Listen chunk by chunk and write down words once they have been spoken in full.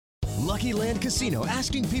Lucky Land Casino,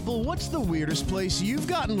 asking people, what's the weirdest place you've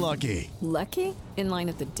gotten lucky? Lucky? In line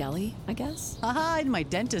at the deli, I guess? Aha, in my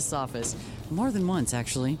dentist's office. More than once,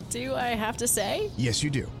 actually. Do I have to say? Yes, you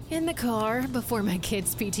do. In the car before my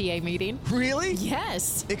kids' PTA meeting. Really?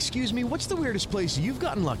 Yes. Excuse me, what's the weirdest place you've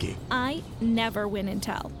gotten lucky? I never win and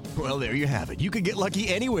tell. Well, there you have it. You can get lucky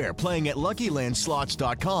anywhere, playing at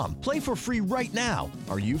LuckyLandSlots.com. Play for free right now.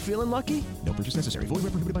 Are you feeling lucky? No purchase necessary. Void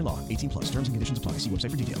where prohibited by law. 18 plus. Terms and conditions apply. See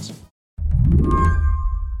website for details.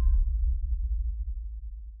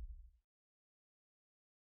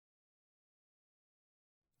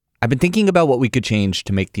 I've been thinking about what we could change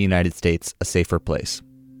to make the United States a safer place.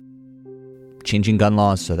 Changing gun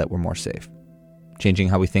laws so that we're more safe. Changing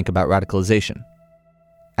how we think about radicalization.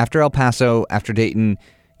 After El Paso, after Dayton,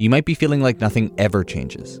 you might be feeling like nothing ever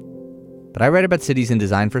changes. But I read about cities in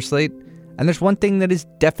design for Slate, and there's one thing that is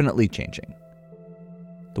definitely changing.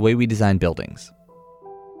 The way we design buildings.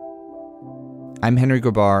 I'm Henry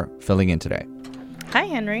Grabar, filling in today. Hi,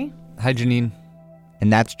 Henry. Hi, Janine.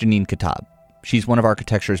 And that's Janine Kitab. She's one of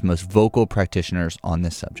architecture's most vocal practitioners on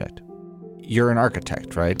this subject. You're an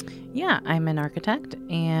architect, right? Yeah, I'm an architect,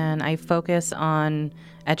 and I focus on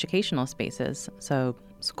educational spaces. So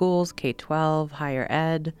schools, K-12, higher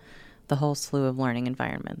ed, the whole slew of learning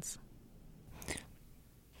environments.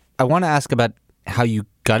 I want to ask about how you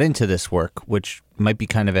got into this work, which might be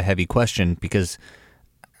kind of a heavy question because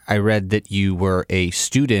I read that you were a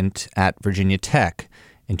student at Virginia Tech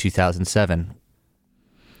in 2007.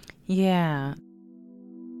 Yeah.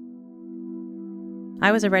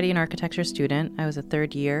 I was already an architecture student. I was a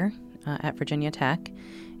third year at Virginia Tech,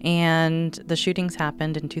 and the shootings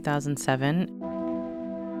happened in 2007.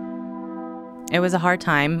 It was a hard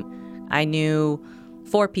time. I knew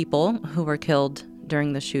 4 people who were killed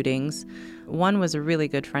during the shootings. One was a really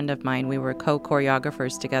good friend of mine. We were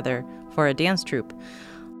co-choreographers together for a dance troupe.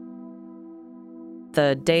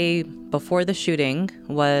 The day before the shooting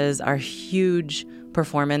was our huge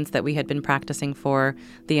performance that we had been practicing for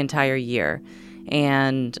the entire year.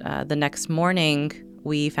 And the next morning,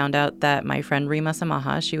 we found out that my friend Rima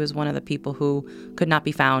Samaha, she was one of the people who could not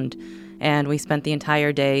be found. And we spent the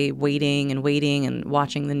entire day waiting and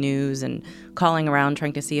watching the news and calling around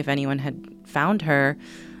trying to see if anyone had found her.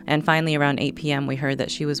 And finally, around 8 p.m., we heard that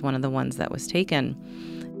she was one of the ones that was taken.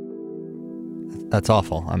 That's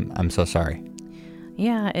awful. I'm so sorry.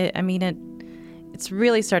 Yeah, it's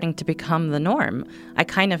really starting to become the norm. I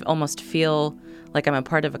kind of almost feel like I'm a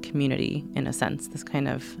part of a community, in a sense, this kind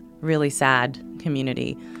of really sad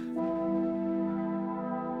community.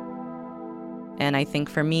 And I think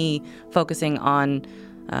for me, focusing on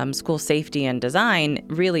school safety and design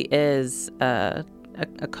really is a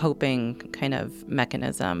coping kind of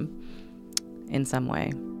mechanism in some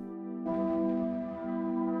way.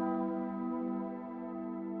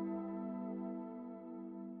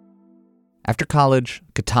 After college,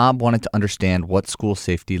 Kitab wanted to understand what school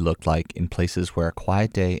safety looked like in places where a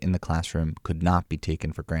quiet day in the classroom could not be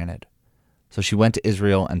taken for granted. So she went to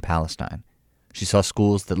Israel and Palestine. She saw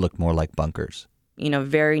schools that looked more like bunkers.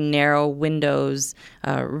 Very narrow windows,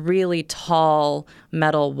 really tall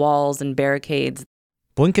metal walls and barricades.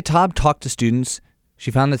 But when Kitab talked to students,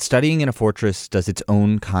 she found that studying in a fortress does its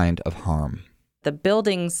own kind of harm. The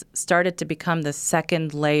buildings started to become the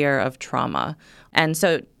second layer of trauma. And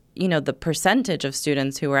so the percentage of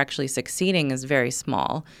students who are actually succeeding is very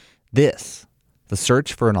small. The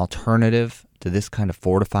search for an alternative to this kind of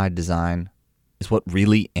fortified design, is what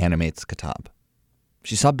really animates Kitab.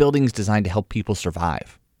 She saw buildings designed to help people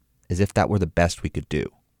survive, as if that were the best we could do.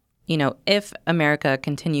 If America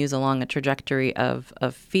continues along a trajectory of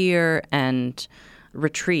fear and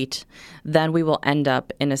retreat, then we will end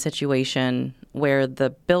up in a situation where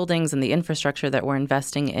the buildings and the infrastructure that we're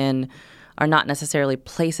investing in are not necessarily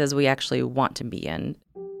places we actually want to be in.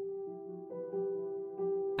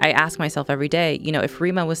 I ask myself every day, if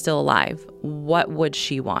Rima was still alive, what would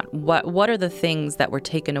she want? What are the things that were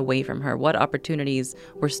taken away from her? What opportunities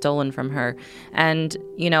were stolen from her? And,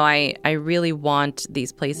 I really want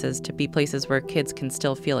these places to be places where kids can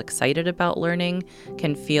still feel excited about learning,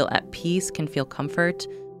 can feel at peace, can feel comfort.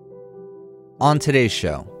 On today's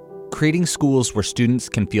show, creating schools where students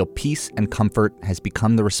can feel peace and comfort has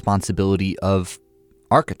become the responsibility of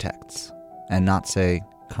architects and not, say,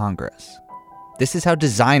 Congress. This is how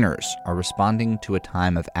designers are responding to a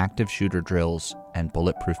time of active shooter drills and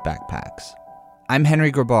bulletproof backpacks. I'm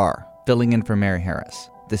Henry Grabar, filling in for Mary Harris.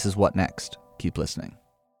 This is What Next? Keep listening.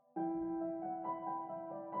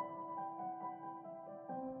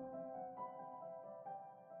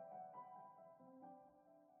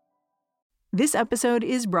 This episode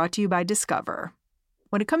is brought to you by Discover.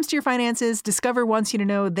 When it comes to your finances, Discover wants you to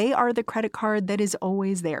know they are the credit card that is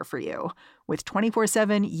always there for you. With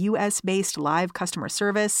 24/7 U.S.-based live customer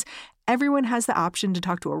service, everyone has the option to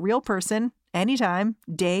talk to a real person anytime,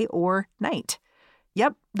 day or night.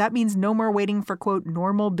 Yep, that means no more waiting for, quote,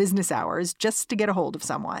 normal business hours just to get a hold of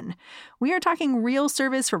someone. We are talking real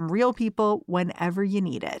service from real people whenever you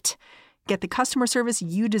need it. Get the customer service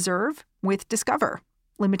you deserve with Discover.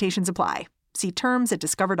 Limitations apply. See terms at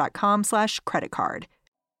discover.com/creditcard.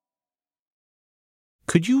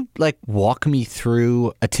 Could you walk me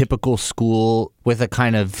through a typical school with a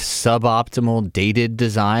kind of suboptimal dated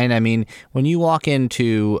design? I mean, when you walk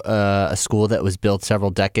into a school that was built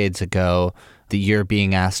several decades ago, that you're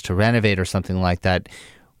being asked to renovate or something like that,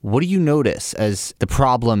 what do you notice as the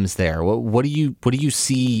problems there? What do you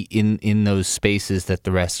see in those spaces that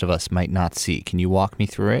the rest of us might not see? Can you walk me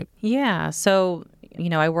through it? Yeah. So,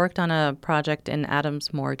 I worked on a project in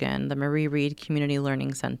Adams Morgan, the Marie Read Community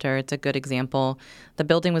Learning Center. It's a good example. The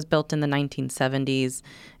building was built in the 1970s.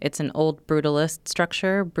 It's an old brutalist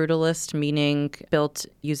structure, brutalist meaning built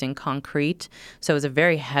using concrete. So it was a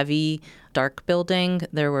very heavy, dark building.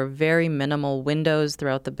 There were very minimal windows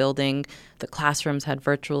throughout the building. The classrooms had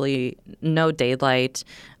virtually no daylight.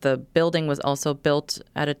 The building was also built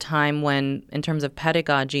at a time when, in terms of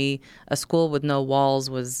pedagogy, a school with no walls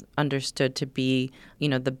was understood to be,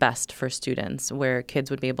 the best for students, where kids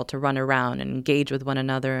would be able to run around and engage with one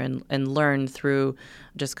another and learn through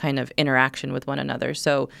just kind of interaction with one another.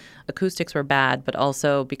 So acoustics were bad, but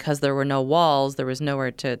also because there were no walls, there was nowhere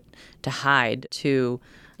to hide, to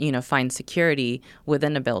find security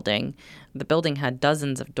within a building. The building had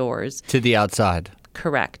dozens of doors. To the outside.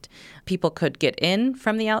 Correct. People could get in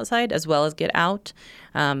from the outside as well as get out.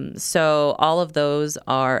 So all of those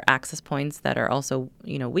are access points that are also,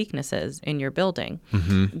 weaknesses in your building.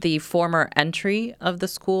 Mm-hmm. The former entry of the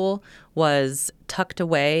school was tucked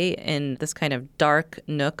away in this kind of dark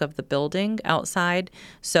nook of the building outside.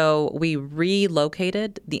 So we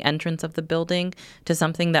relocated the entrance of the building to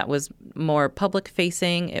something that was more public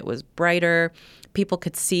facing. It was brighter. People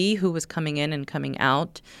could see who was coming in and coming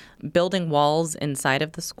out, building walls inside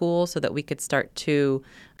of the school so that we could start to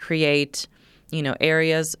create,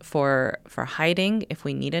 areas for hiding if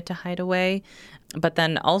we needed to hide away. But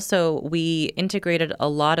then also we integrated a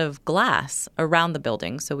lot of glass around the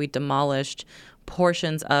building. So we demolished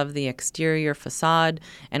portions of the exterior facade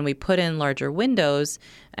and we put in larger windows,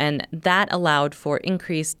 and that allowed for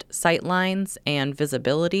increased sight lines and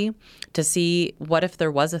visibility to see what if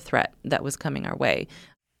there was a threat that was coming our way.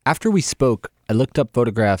 After we spoke, I looked up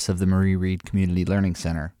photographs of the Marie Read Community Learning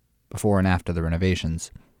Center before and after the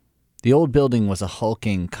renovations. The old building was a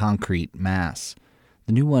hulking concrete mass.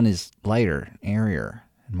 The new one is lighter, airier,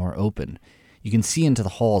 and more open. You can see into the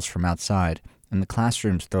halls from outside, and the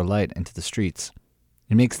classrooms throw light into the streets.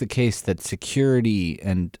 It makes the case that security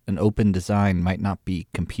and an open design might not be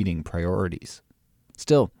competing priorities.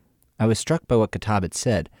 Still, I was struck by what Kitab had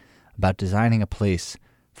said about designing a place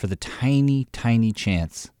for the tiny, tiny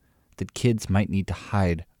chance that kids might need to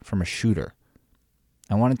hide from a shooter.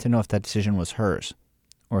 I wanted to know if that decision was hers,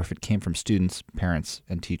 or if it came from students, parents,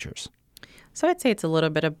 and teachers. So I'd say it's a little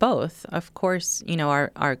bit of both. Of course,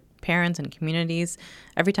 our parents and communities,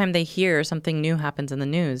 every time they hear something new happens in the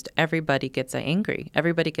news, everybody gets angry.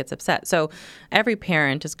 Everybody gets upset. So every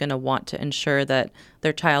parent is going to want to ensure that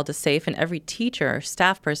their child is safe, and every teacher or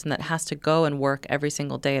staff person that has to go and work every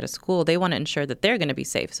single day at a school, they want to ensure that they're going to be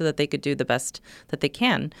safe so that they could do the best that they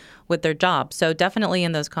can with their job. So definitely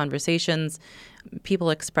in those conversations, people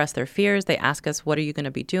express their fears. They ask us, what are you going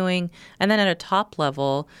to be doing? And then at a top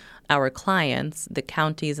level, our clients, the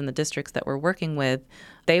counties and the districts that we're working with,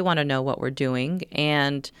 they want to know what we're doing.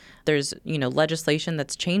 And there's, legislation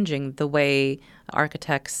that's changing the way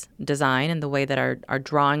architects design and the way that our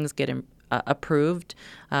drawings get approved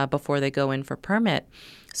before they go in for permit.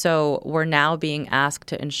 So we're now being asked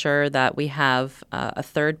to ensure that we have a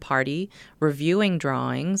third party reviewing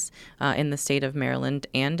drawings in the state of Maryland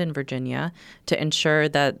and in Virginia to ensure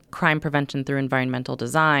that crime prevention through environmental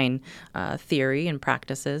design theory and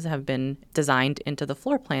practices have been designed into the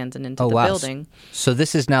floor plans and into the building. So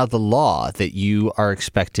this is now the law that you are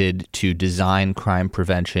expected to design crime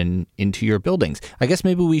prevention into your buildings. I guess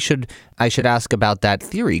maybe I should ask about that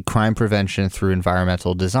theory, crime prevention through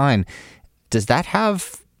environmental design. Does that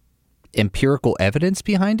have empirical evidence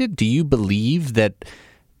behind it? Do you believe that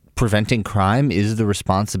preventing crime is the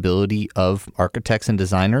responsibility of architects and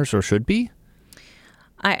designers, or should be?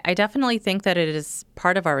 I definitely think that it is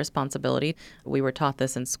part of our responsibility. We were taught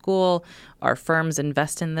this in school. Our firms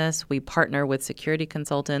invest in this. We partner with security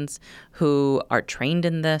consultants who are trained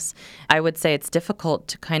in this. I would say it's difficult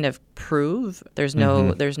to kind of prove. There's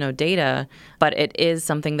no data, but it is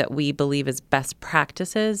something that we believe is best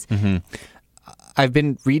practices. I've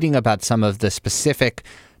been reading about some of the specific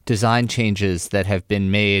design changes that have been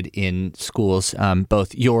made in schools,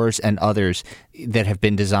 both yours and others, that have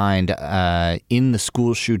been designed in the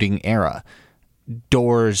school shooting era.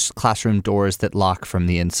 Doors, classroom doors that lock from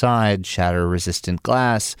the inside, shatter-resistant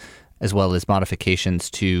glass, as well as modifications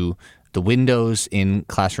to the windows in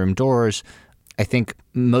classroom doors. I think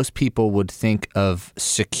most people would think of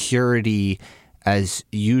security as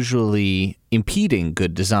usually impeding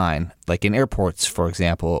good design, like in airports, for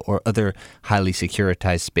example, or other highly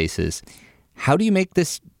securitized spaces. How do you make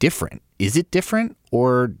this different? Is it different,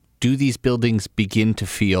 or do these buildings begin to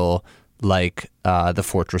feel like the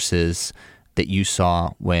fortresses that you saw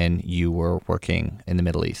when you were working in the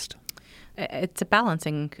Middle East? It's a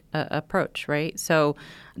balancing approach, right? So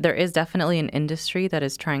there is definitely an industry that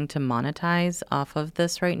is trying to monetize off of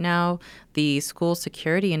this right now. The school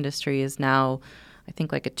security industry is now, I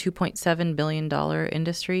think, like a $2.7 billion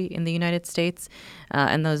industry in the United States,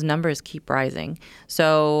 and those numbers keep rising.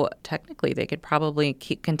 So technically, they could probably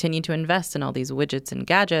continue to invest in all these widgets and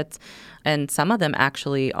gadgets, and some of them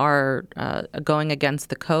actually are going against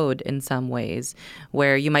the code in some ways,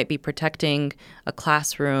 where you might be protecting a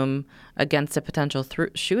classroom against a potential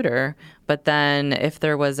shooter, but then if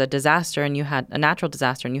there was a disaster and you had a natural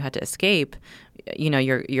disaster and you had to escape,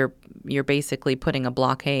 you're basically putting a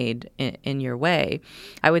blockade in your way.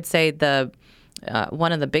 I would say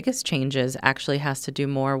one of the biggest changes actually has to do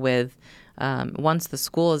more with once the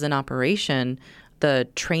school is in operation, the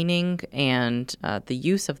training and the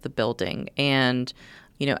use of the building and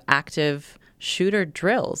active shooter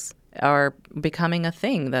drills are becoming a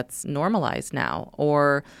thing that's normalized now,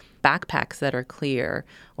 or backpacks that are clear,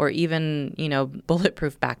 or even,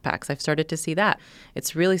 bulletproof backpacks. I've started to see that.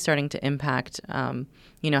 It's really starting to impact,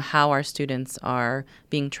 how our students are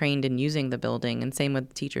being trained in using the building, and same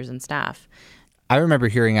with teachers and staff. I remember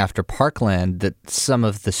hearing after Parkland that some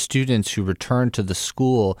of the students who returned to the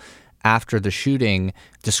school after the shooting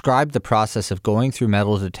described the process of going through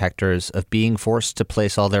metal detectors, of being forced to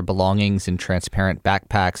place all their belongings in transparent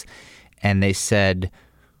backpacks, and they said,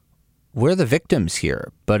 "We're the victims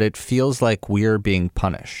here, but it feels like we're being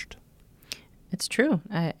punished." It's true.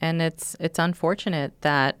 And it's unfortunate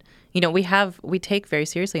that, we take very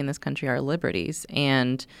seriously in this country our liberties,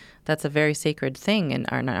 and that's a very sacred thing in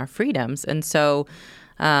our freedoms. And so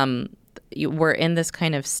we're in this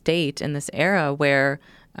kind of state, in this era where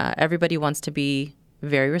everybody wants to be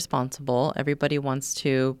very responsible. Everybody wants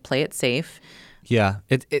to play it safe. Yeah.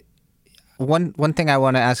 One thing I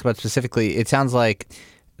want to ask about specifically, it sounds like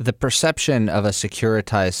the perception of a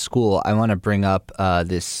securitized school. I want to bring up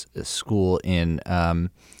this school in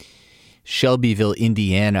Shelbyville,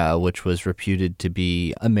 Indiana, which was reputed to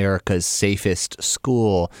be America's safest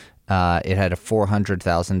school. It had a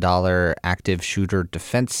 $400,000 active shooter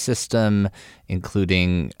defense system,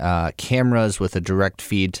 including cameras with a direct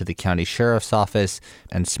feed to the county sheriff's office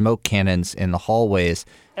and smoke cannons in the hallways.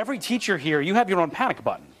 Every teacher here, you have your own panic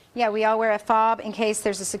button. Yeah, we all wear a fob in case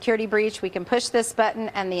there's a security breach. We can push this button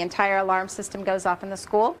and the entire alarm system goes off in the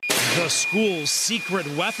school. The school's secret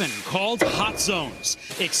weapon, called hot zones.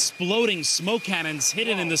 Exploding smoke cannons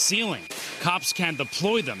hidden in the ceiling. Cops can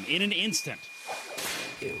deploy them in an instant.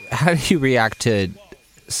 How do you react to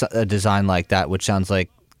a design like that, which sounds like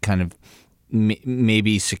kind of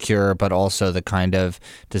maybe secure, but also the kind of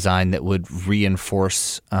design that would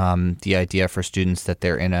reinforce the idea for students that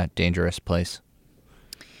they're in a dangerous place?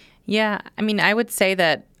 Yeah, I would say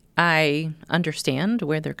that I understand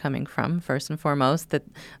where they're coming from, first and foremost, that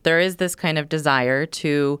there is this kind of desire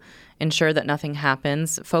to ensure that nothing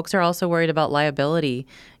happens. Folks are also worried about liability.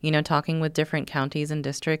 Talking with different counties and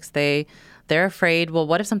districts, they're afraid, well,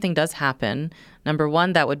 what if something does happen? Number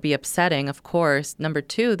one, that would be upsetting, of course. Number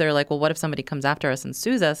two, they're like, well, what if somebody comes after us and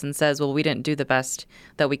sues us and says, well, we didn't do the best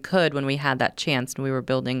that we could when we had that chance and we were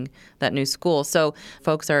building that new school. So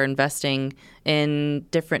folks are investing in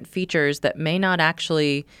different features that may not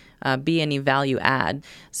actually be any value add.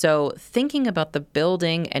 So thinking about the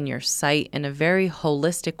building and your site in a very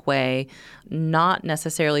holistic way, not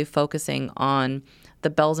necessarily focusing on the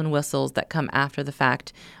bells and whistles that come after the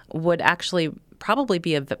fact, would actually probably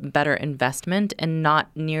be a better investment and not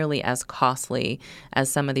nearly as costly as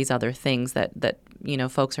some of these other things that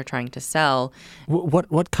folks are trying to sell.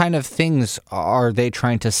 What kind of things are they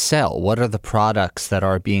trying to sell? What are the products that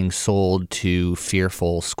are being sold to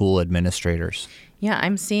fearful school administrators? Yeah,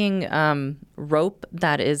 I'm seeing rope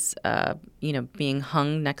that is, being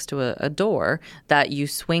hung next to a door that you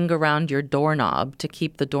swing around your doorknob to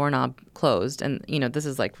keep the doorknob closed. And, this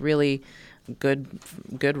is like really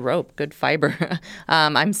good rope, good fiber.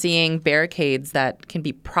 I'm seeing barricades that can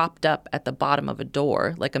be propped up at the bottom of a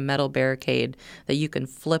door, like a metal barricade that you can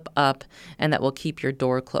flip up and that will keep your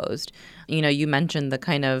door closed. You mentioned the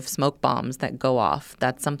kind of smoke bombs that go off.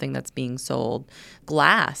 That's something that's being sold.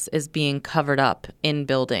 Glass is being covered up in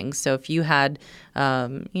buildings. So if you had,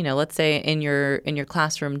 let's say in your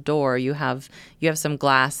classroom door, you have some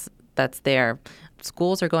glass that's there.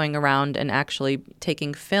 Schools are going around and actually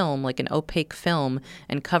taking film, like an opaque film,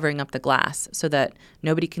 and covering up the glass so that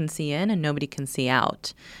nobody can see in and nobody can see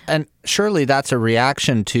out. And surely that's a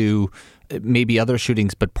reaction to maybe other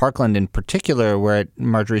shootings, but Parkland in particular, where at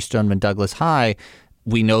Marjory Stoneman Douglas High,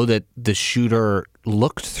 we know that the shooter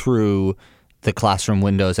looked through the classroom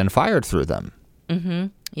windows and fired through them. Mm-hmm.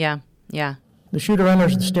 Yeah. The shooter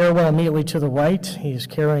enters the stairwell immediately to the right. He's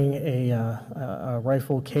carrying a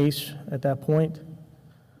rifle case at that point.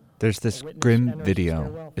 There's this grim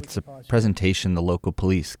video. It's a presentation the local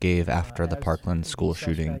police gave after the Parkland school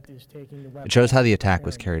shooting. It shows how the attack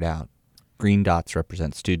was carried out. Green dots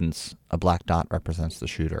represent students. A black dot represents the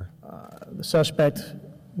shooter. The suspect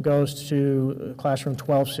goes to classroom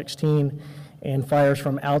 1216 and fires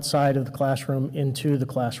from outside of the classroom into the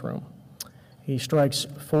classroom. He strikes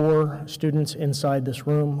 4 students inside this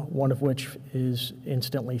room, one of which is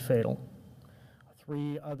instantly fatal.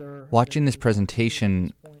 Watching this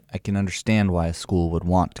presentation, I can understand why a school would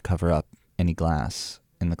want to cover up any glass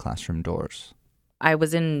in the classroom doors. I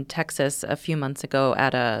was in Texas a few months ago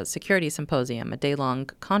at a security symposium, a day-long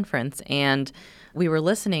conference, and we were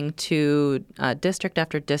listening to district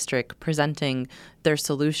after district presenting their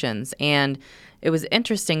solutions. And it was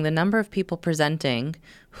interesting, the number of people presenting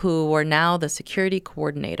who were now the security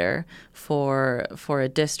coordinator for a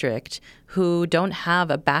district who don't have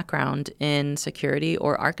a background in security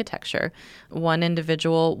or architecture. One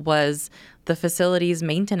individual was the facilities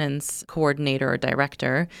maintenance coordinator or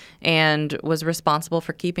director and was responsible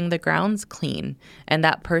for keeping the grounds clean. And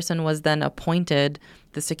that person was then appointed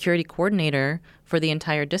the security coordinator for the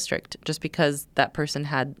entire district just because that person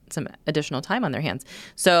had some additional time on their hands.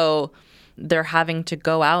 So they're having to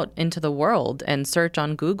go out into the world and search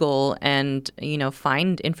on Google and,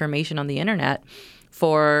 find information on the internet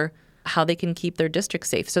for how they can keep their district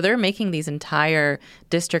safe. So they're making these entire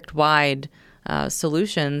district-wide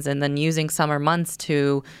solutions and then using summer months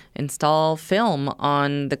to install film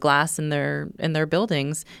on the glass in their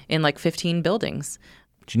buildings in like 15 buildings.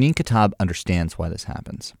 Janine Kitab understands why this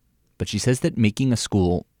happens, but she says that making a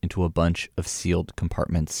school into a bunch of sealed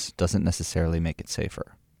compartments doesn't necessarily make it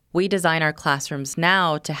safer. We design our classrooms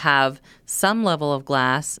now to have some level of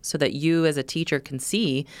glass so that you as a teacher can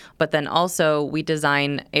see, but then also we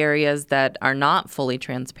design areas that are not fully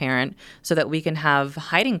transparent so that we can have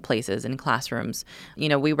hiding places in classrooms.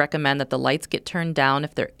 We recommend that the lights get turned down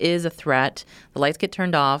if there is a threat. The lights get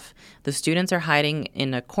turned off. The students are hiding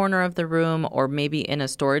in a corner of the room or maybe in a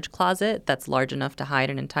storage closet that's large enough to hide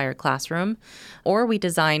an entire classroom. Or we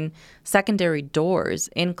design secondary doors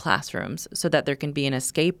in classrooms so that there can be an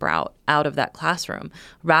escape route out of that classroom.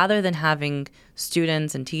 Rather than having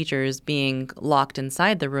students and teachers being locked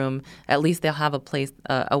inside the room, at least they'll have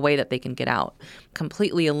a way that they can get out.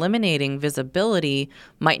 Completely eliminating visibility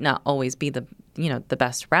might not always be the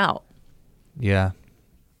best route. Yeah.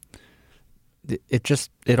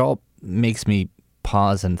 It all makes me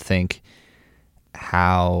pause and think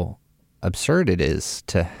how absurd it is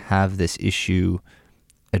to have this issue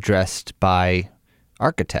addressed by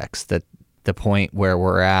architects, that the point where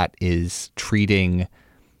we're at is treating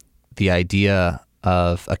the idea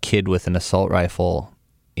of a kid with an assault rifle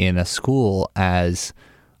in a school as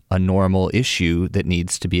a normal issue that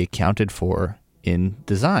needs to be accounted for in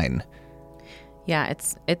design. Yeah,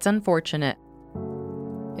 it's unfortunate.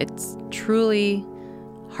 It's truly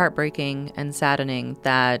heartbreaking and saddening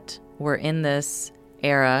that we're in this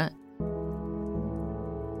era.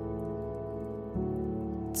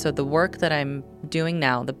 So the work that I'm doing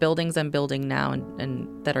now, the buildings I'm building now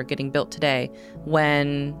and that are getting built today,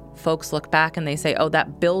 when folks look back and they say, oh,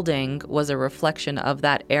 that building was a reflection of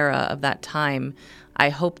that era, of that time, I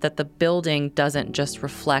hope that the building doesn't just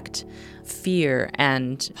reflect fear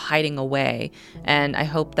and hiding away. And I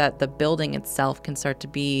hope that the building itself can start to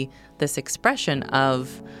be this expression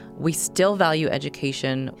of we still value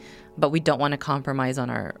education, but we don't want to compromise on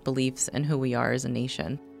our beliefs and who we are as a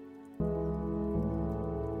nation.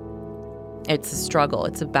 It's a struggle.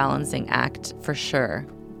 It's a balancing act for sure.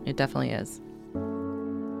 It definitely is.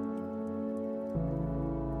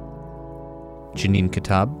 Janine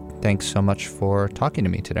Kitab, thanks so much for talking to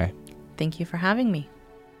me today. Thank you for having me.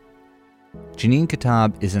 Janine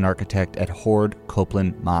Kitab is an architect at Hord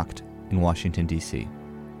Copeland Macht in Washington, D.C.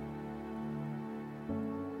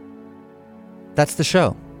 That's the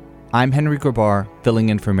show. I'm Henry Grabar, filling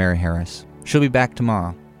in for Mary Harris. She'll be back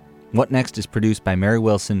tomorrow. What Next is produced by Mary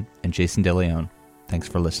Wilson and Jason DeLeon. Thanks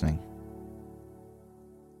for listening.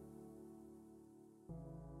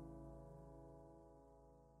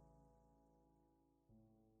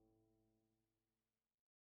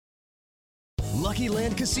 Lucky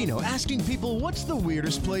Land Casino, asking people, what's the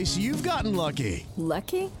weirdest place you've gotten lucky?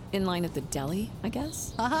 Lucky? In line at the deli, I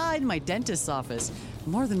guess? Aha, in my dentist's office.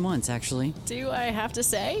 More than once, actually. Do I have to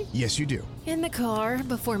say? Yes, you do. In the car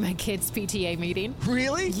before my kids' PTA meeting.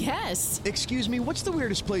 Really? Yes. Excuse me, what's the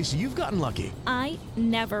weirdest place you've gotten lucky? I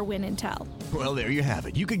never win and tell. Well, there you have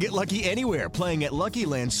it. You can get lucky anywhere, playing at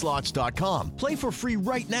LuckyLandSlots.com. Play for free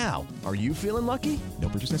right now. Are you feeling lucky? No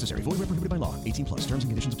purchase necessary. Void where prohibited by law. 18+. Terms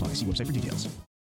and conditions apply. See website for details.